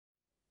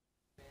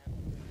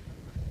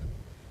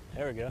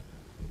There we go.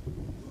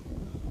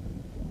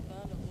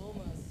 Found a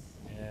Wilma's.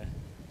 Yeah.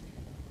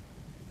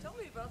 Tell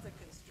me about the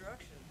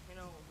construction. You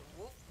know, the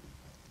Wolf.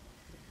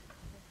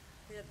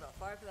 He had about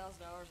 $5,000 on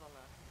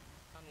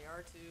the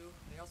R2.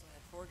 They also had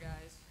 4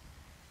 guys.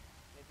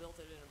 They built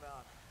it in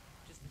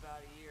just about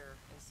a year,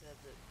 and said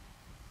that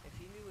if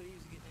he knew what he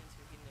was getting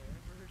into, he'd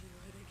never do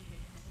it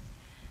again.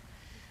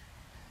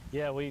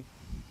 Yeah, we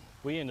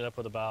ended up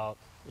with about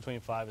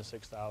between 5,000 and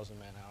 6,000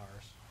 man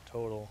hours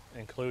total,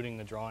 including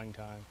the drawing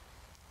time.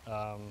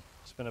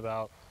 Spent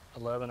about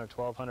 1,100 or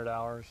 1,200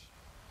 hours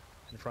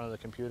in front of the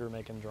computer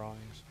making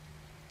drawings.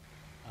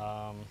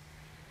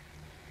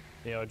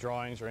 You know,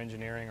 drawings or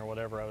engineering or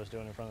whatever I was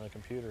doing in front of the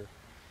computer.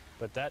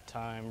 But that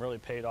time really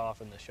paid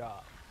off in the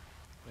shop,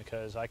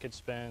 because I could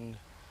spend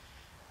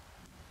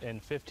in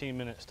 15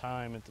 minutes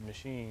time at the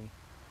machine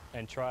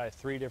and try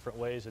 3 different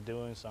ways of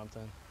doing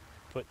something,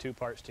 put 2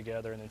 parts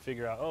together, and then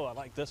figure out, oh, I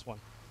like this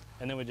one.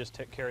 And then we just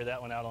carry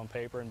that one out on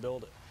paper and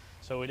build it.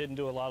 So we didn't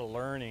do a lot of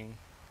learning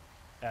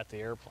at the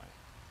airplane.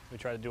 We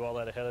tried to do all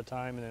that ahead of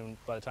time, and then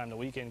by the time the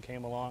weekend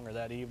came along, or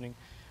that evening,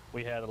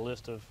 we had a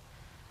list of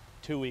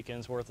 2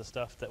 weekends worth of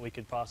stuff that we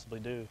could possibly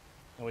do.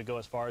 And we'd go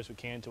as far as we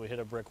can till we hit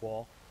a brick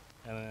wall,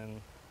 and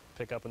then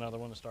pick up another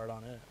one to start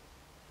on it.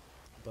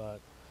 But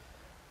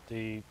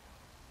we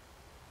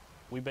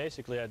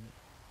basically had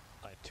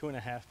like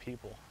 2.5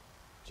 people,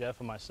 Jeff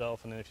and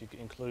myself, and then if you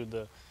include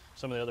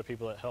some of the other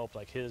people that helped,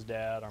 like his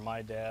dad or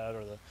my dad,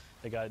 or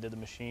the guy that did the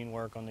machine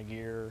work on the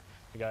gear,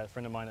 a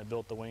friend of mine that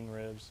built the wing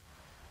ribs,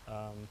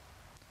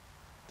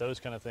 those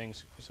kind of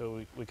things.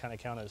 So we kind of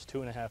counted as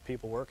 2.5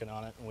 people working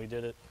on it, and we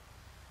did it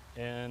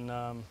in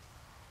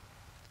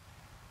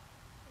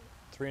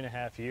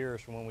 3.5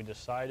 years from when we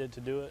decided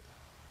to do it.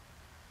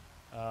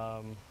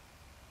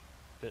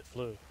 It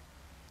flew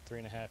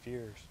 3.5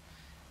 years,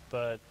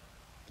 but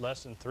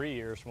less than 3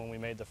 years from when we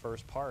made the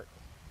first part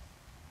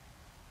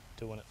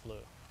to when it flew.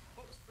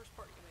 What was the first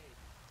part you made?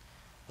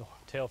 The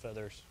tail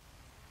feathers,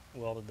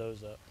 welded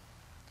those up,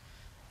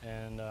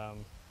 and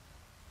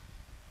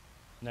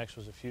next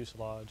was the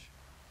fuselage.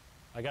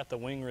 I got the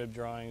wing rib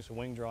drawings, the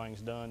wing drawings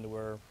done to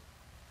where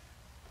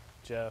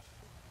Jeff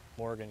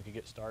Morgan could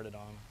get started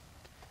on them,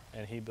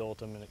 and he built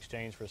them in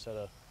exchange for a set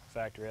of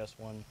factory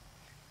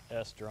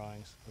S1S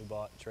drawings we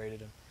bought and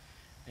traded him.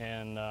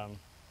 And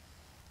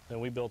then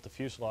we built the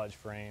fuselage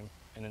frame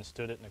and then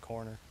stood it in the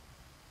corner,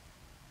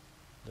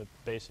 the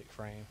basic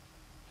frame.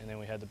 And then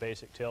we had the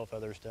basic tail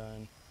feathers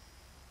done,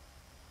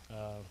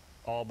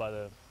 all by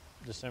the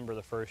December of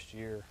the first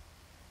year,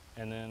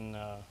 and then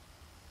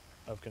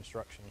of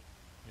construction.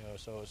 You know,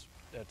 so it was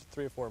at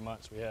 3 or 4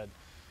 months we had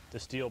the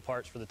steel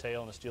parts for the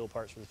tail and the steel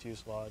parts for the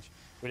fuselage.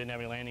 We didn't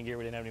have any landing gear,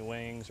 we didn't have any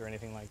wings or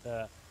anything like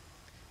that.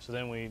 So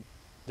then we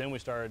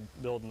started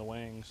building the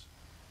wings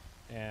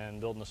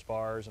and building the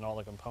spars and all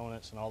the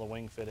components and all the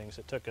wing fittings.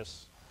 It took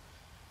us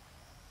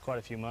quite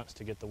a few months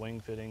to get the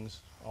wing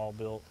fittings all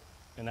built,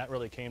 and that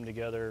really came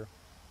together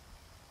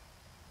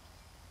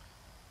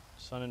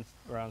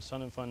around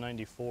Sun and Fun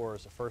 94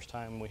 is the first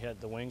time we had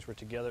the wings were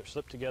together,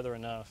 slipped together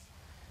enough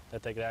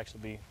that they could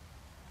actually be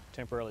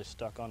temporarily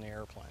stuck on the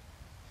airplane.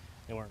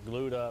 They weren't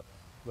glued up,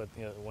 but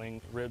you know, the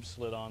wing ribs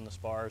slid on, the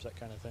spars, that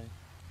kind of thing.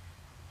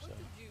 What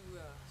did you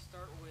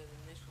start with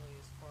initially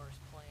as far as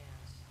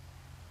plans?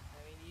 I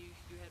mean,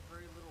 you had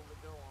very little to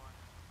go on.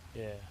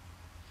 Yeah,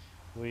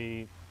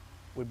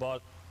 we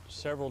bought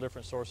several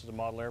different sources of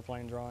model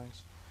airplane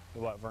drawings.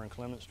 We bought Vern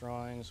Clement's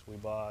drawings. We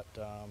bought,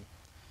 got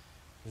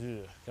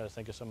to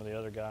think of some of the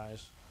other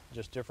guys,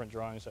 just different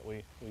drawings that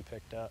we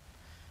picked up.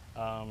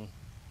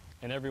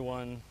 And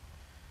everyone,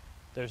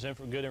 there's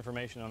good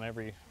information on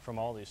from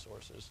all these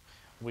sources.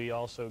 We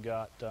also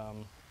got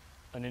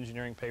an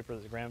engineering paper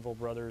that the Granville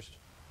brothers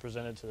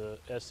presented to the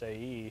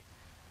SAE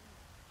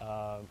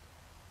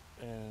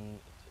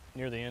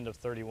near the end of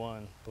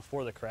 '31,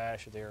 before the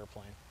crash of the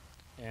airplane.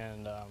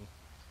 And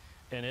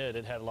in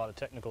it had a lot of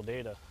technical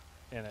data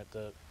in it.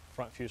 The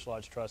front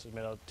fuselage truss is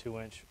made out of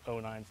 2-inch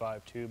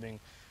 095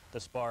 tubing, the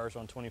spars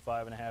on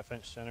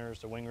 25.5-inch centers,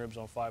 the wing ribs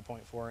on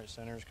 5.4-inch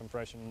centers,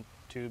 compression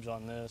tubes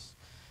on this.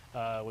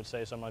 Would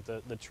say something like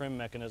the trim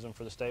mechanism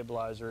for the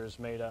stabilizer is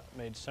made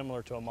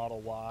similar to a Model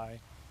Y,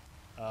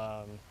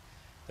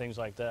 things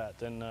like that.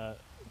 Then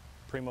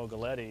Primo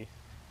Galletti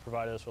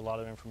provided us with a lot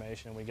of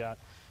information. We got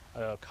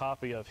a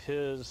copy of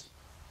his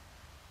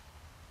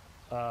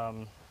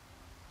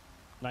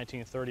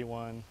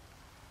 1931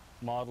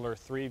 Modeler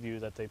 3 view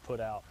that they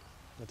put out,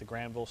 that the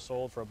Granville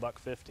sold for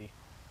 $1.50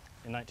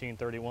 in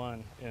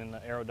 1931 in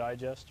Aero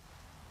Digest.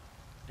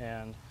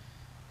 And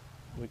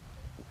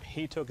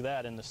he took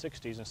that in the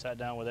 60s and sat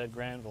down with Ed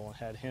Granville and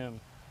had him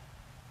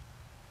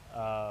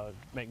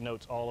make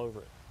notes all over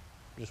it,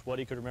 just what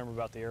he could remember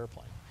about the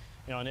airplane.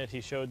 You know, in it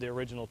he showed the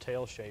original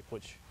tail shape,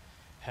 which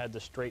had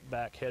the straight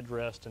back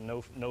headrest and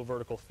no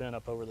vertical fin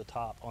up over the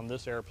top on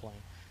this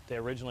airplane. They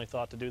originally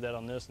thought to do that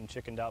on this and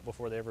chickened out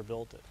before they ever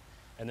built it.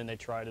 And then they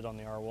tried it on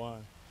the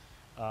R1.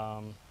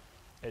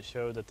 It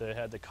showed that they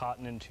had the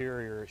cotton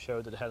interior. It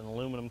showed that it had an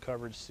aluminum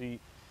covered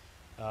seat.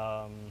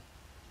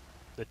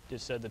 It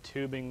said the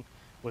tubing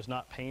was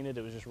not painted.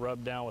 It was just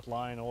rubbed down with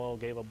line oil,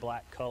 gave a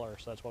black color.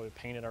 So that's why we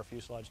painted our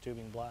fuselage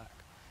tubing black.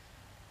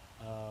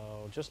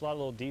 Just a lot of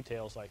little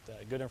details like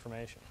that. Good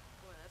information.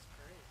 Boy, that's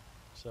great.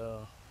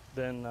 So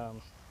then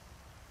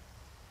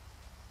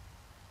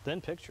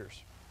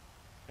pictures,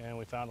 and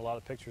we found a lot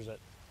of pictures that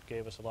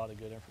gave us a lot of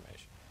good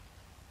information.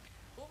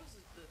 What was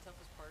the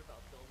toughest part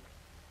about building it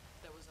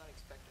that was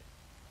unexpected?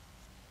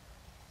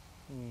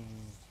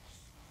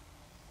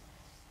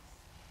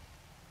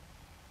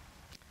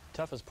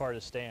 Toughest part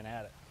is staying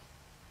at it.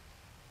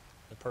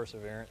 The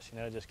perseverance, you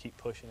know, just keep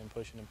pushing and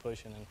pushing and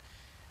pushing,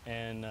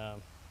 and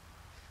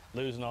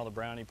losing all the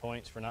brownie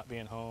points for not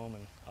being home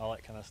and all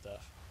that kind of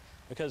stuff.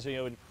 Because, you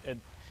know,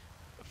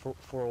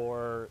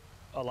 for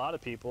a lot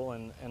of people,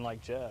 and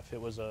like Jeff,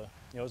 it was a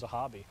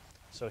hobby.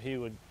 So he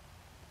would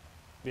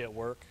be at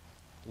work,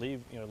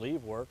 leave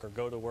work, or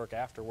go to work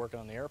after working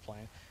on the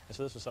airplane. And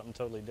so this was something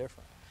totally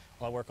different.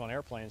 Well, I work on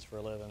airplanes for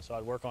a living, so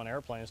I'd work on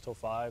airplanes till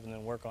 5, and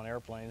then work on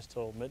airplanes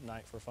till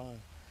midnight for fun,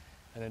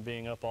 and then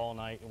being up all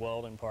night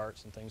welding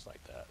parts and things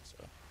like that. So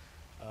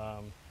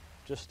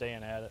just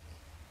staying at it,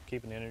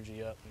 keeping the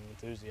energy up and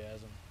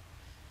enthusiasm.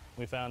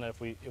 We found that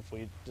if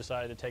we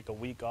decided to take a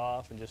week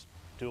off and just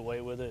do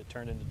away with it, it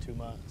turned into 2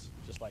 months,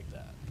 just like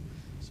that.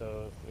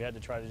 So we had to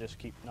try to just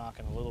keep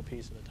knocking a little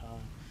piece at a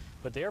time.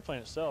 But the airplane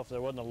itself, there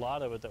wasn't a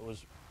lot of it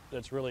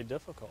that's really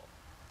difficult.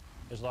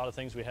 There's a lot of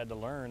things we had to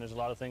learn. There's a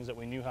lot of things that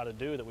we knew how to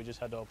do that we just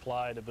had to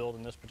apply to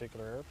building this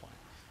particular airplane.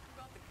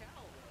 What about the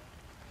cowl, though?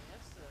 I mean,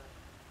 that's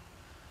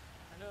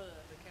I know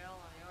that the cowl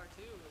on the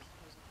R2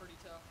 was a pretty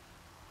tough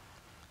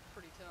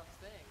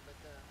thing, but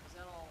is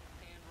that all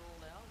hand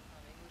rolled out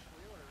on English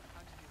wheel, or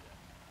how'd you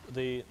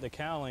do that? The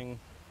cowling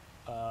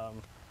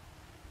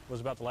was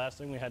about the last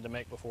thing we had to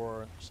make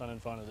before Sun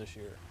and Fun of this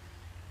year.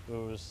 It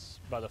was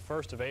by the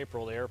 1st of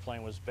April, the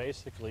airplane was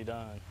basically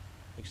done,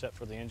 except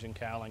for the engine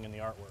cowling and the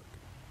artwork,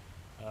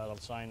 the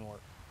sign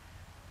work.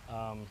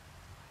 I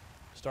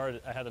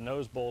had a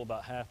nose bowl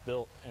about half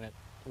built, and it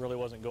really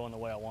wasn't going the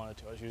way I wanted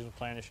to. I was using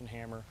planish and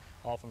hammer,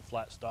 all from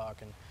flat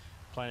stock, and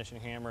planish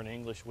and hammer and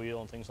English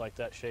wheel and things like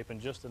that, shaping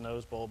just the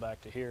nose bowl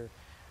back to here.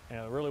 And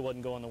it really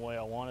wasn't going the way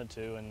I wanted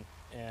to,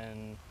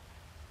 and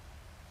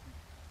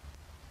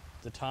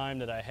the time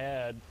that I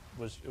had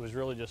was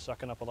really just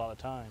sucking up a lot of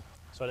time.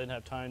 So I didn't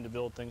have time to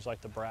build things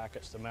like the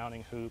brackets, the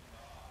mounting hoop,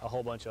 a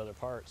whole bunch of other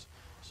parts.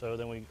 So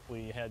then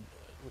we had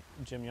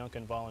Jim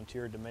Yunkin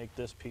volunteered to make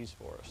this piece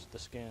for us, the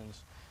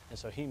skins. And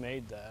so he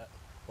made that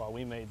while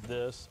we made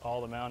this,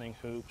 all the mounting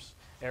hoops,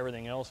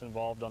 everything else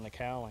involved on the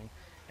cowling.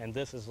 And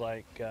this is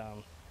like,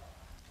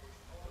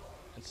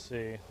 let's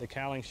see, the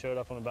cowling showed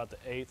up on about the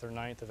 8th or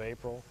 9th of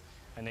April,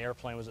 and the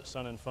airplane was at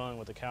Sun and Fun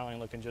with the cowling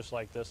looking just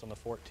like this on the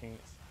 14th.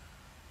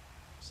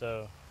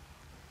 So,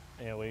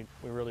 you know, we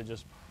really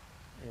just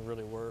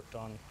really worked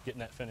on getting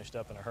that finished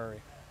up in a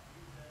hurry.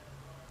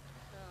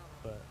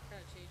 But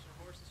kind of changing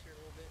horses here a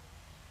little bit.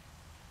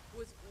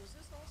 Was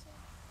this also?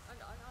 I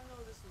know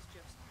this was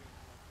Jeff's dream.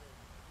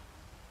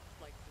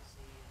 He liked the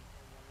Z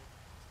and wanted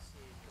to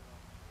see it go.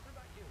 What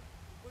about you?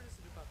 What is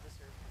it about this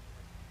airplane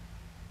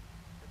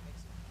that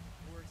makes it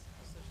worth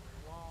such a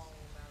long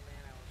amount of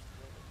man hours to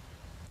build it?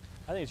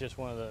 I think it's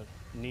just one of the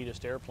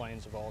neatest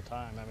airplanes of all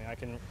time. I mean, I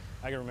can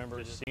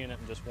remember just seeing it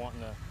and just wanting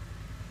to,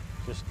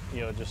 just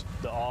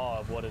the awe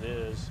of what it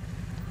is.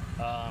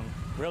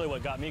 Really,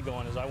 what got me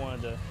going is I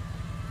wanted to.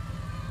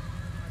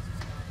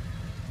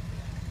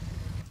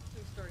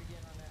 Start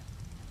again on that.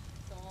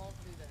 Don't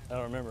do that. I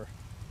don't remember.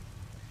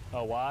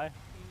 Oh, why?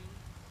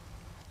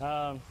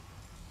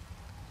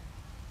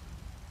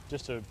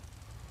 Just an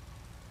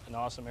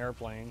awesome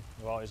airplane.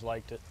 We've always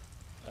liked it.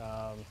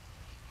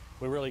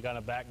 We really kind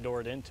of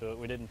backdoored into it.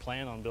 We didn't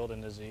plan on building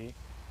the Z.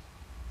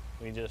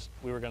 We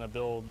were going to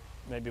build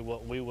maybe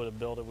what we would have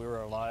built if we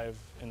were alive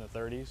in the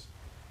 30s,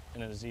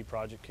 and then the Z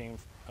project came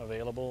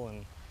available,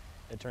 and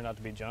it turned out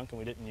to be junk, and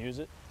we didn't use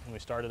it, and we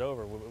started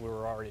over. We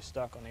were already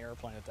stuck on the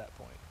airplane at that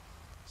point.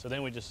 So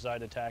then we just decided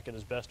to attack it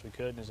as best we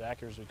could and as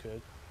accurate as we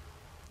could,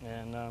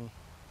 and I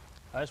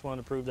just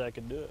wanted to prove that I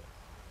could do it,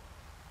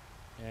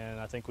 and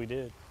I think we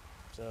did.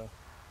 So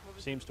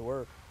it seems to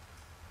work.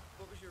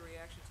 What was your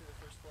reaction to the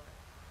first flight?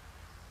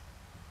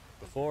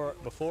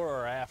 Before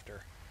or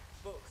after?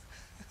 Both.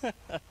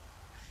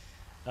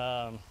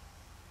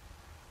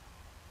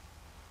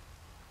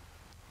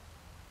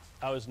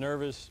 I was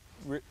nervous,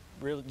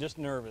 really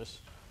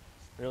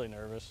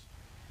nervous,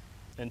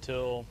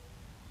 until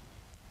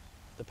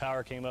the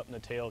power came up and the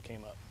tail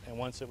came up. And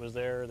once it was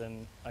there,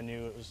 then I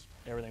knew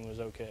everything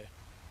was okay.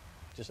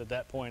 Just at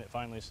that point, it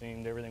finally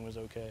seemed everything was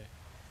okay.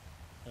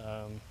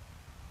 And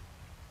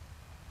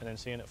then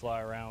seeing it fly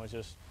around was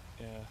just,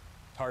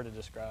 hard to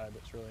describe.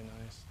 It's really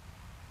nice.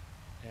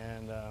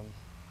 And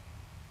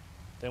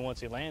then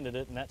once he landed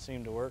it and that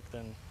seemed to work,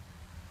 then,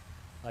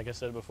 like I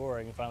said before,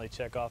 I can finally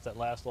check off that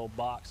last little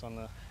box on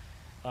the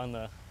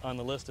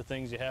list of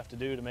things you have to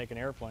do to make an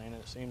airplane,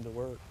 and it seemed to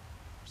work.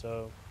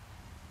 So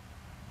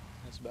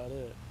that's about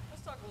it.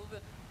 Let's talk a little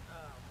bit,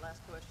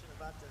 last question,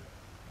 about the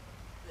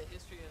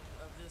history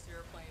of this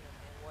airplane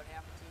and what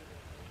happened to it in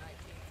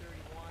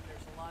 1931.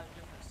 There's a lot of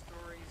different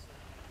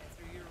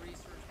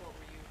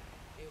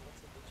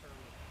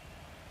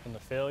from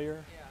the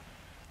failure.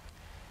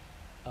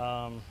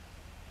 Yeah.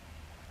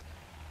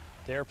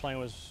 The airplane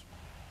was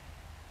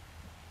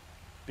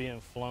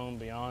being flown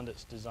beyond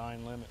its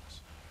design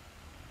limits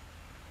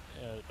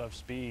of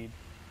speed.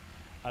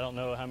 I don't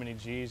know how many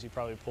G's he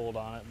probably pulled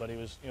on it, but he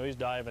was, he's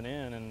diving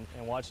in and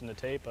watching the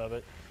tape of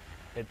it.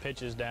 It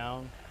pitches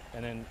down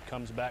and then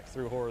comes back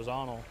through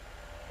horizontal,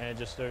 and it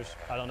just,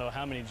 I don't know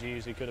how many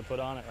G's he could have put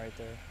on it right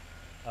there.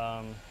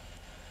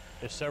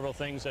 There's several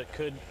things that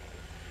could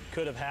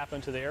have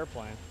happened to the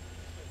airplane.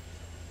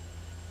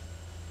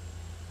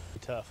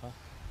 Tough,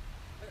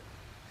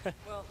 huh?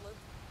 Well, just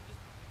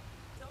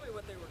tell me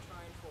what they were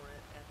trying for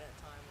it at that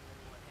time, and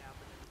then what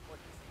happened, and what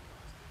you think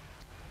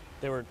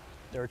caused it.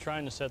 They were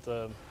trying to set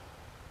the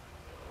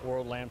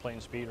world land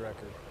plane speed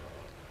record,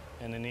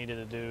 and they needed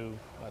to do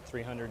about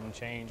 300 and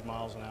change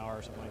miles an hour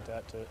or something like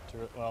that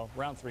well,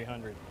 around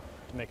 300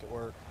 to make it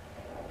work.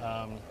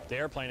 The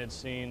airplane had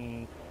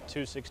seen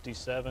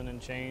 267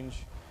 and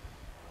change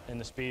in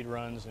the speed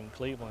runs in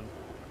Cleveland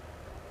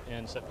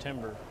in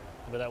September,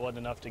 but that wasn't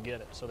enough to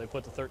get it. So they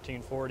put the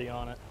 1340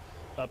 on it,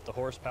 up the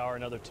horsepower,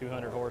 another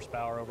 200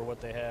 horsepower over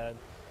what they had,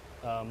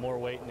 more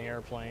weight in the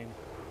airplane,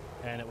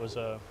 and it was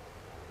the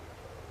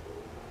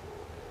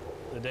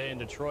day in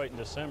Detroit in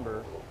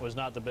December was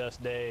not the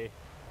best day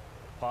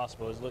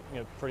possible. It was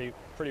looking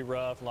pretty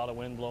rough, a lot of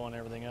wind blowing and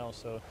everything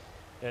else. So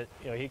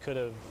he could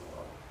have,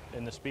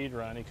 in the speed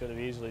run, he could have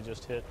easily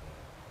just hit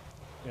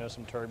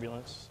some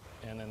turbulence,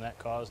 and then that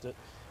caused it.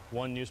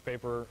 One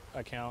newspaper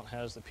account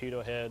has the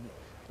pitot head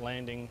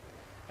landing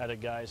at a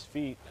guy's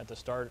feet at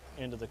the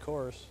end of the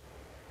course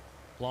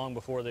long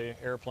before the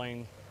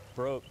airplane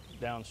broke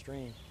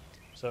downstream.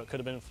 So it could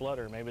have been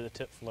flutter, maybe the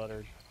tip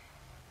fluttered.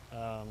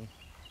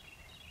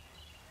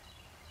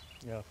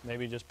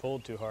 Maybe just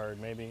pulled too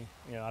hard, maybe,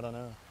 I don't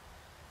know.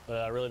 But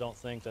I really don't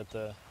think that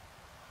the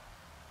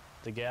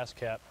gas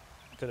cap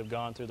could have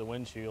gone through the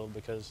windshield,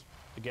 because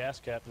the gas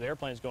cap, the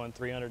airplane's going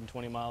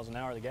 320 miles an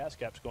hour, the gas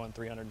cap's going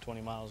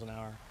 320 miles an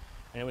hour.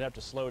 And it would have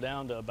to slow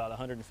down to about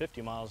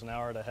 150 miles an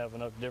hour to have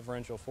enough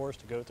differential force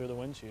to go through the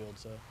windshield.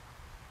 So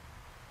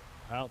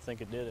I don't think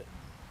it did it.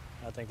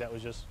 I think that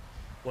was just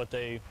what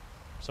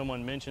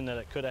someone mentioned that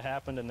it could have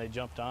happened, and they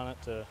jumped on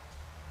it to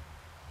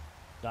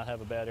not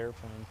have a bad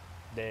airplane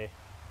day.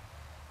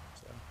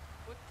 So.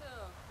 What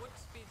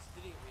speeds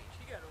did he reach?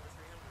 He got over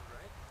 300,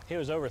 right? He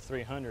was over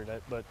 300,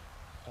 but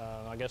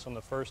I guess on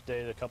the first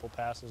day, a couple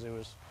passes, it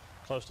was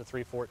close to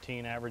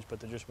 314 average, but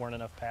there just weren't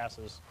enough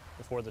passes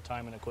before the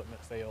time and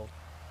equipment failed.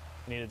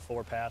 Needed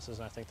 4 passes,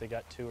 and I think they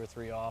got 2 or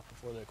 3 off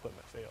before the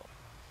equipment failed.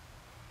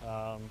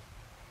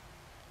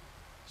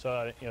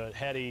 So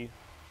had he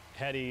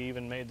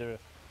even made the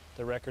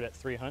record at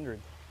 300,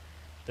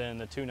 then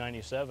the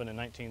 297 in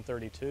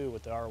 1932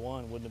 with the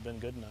R1 wouldn't have been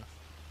good enough.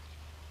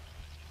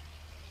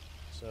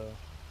 So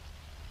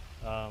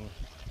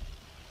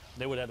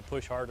they would have had to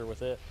push harder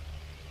with it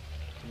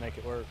to make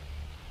it work.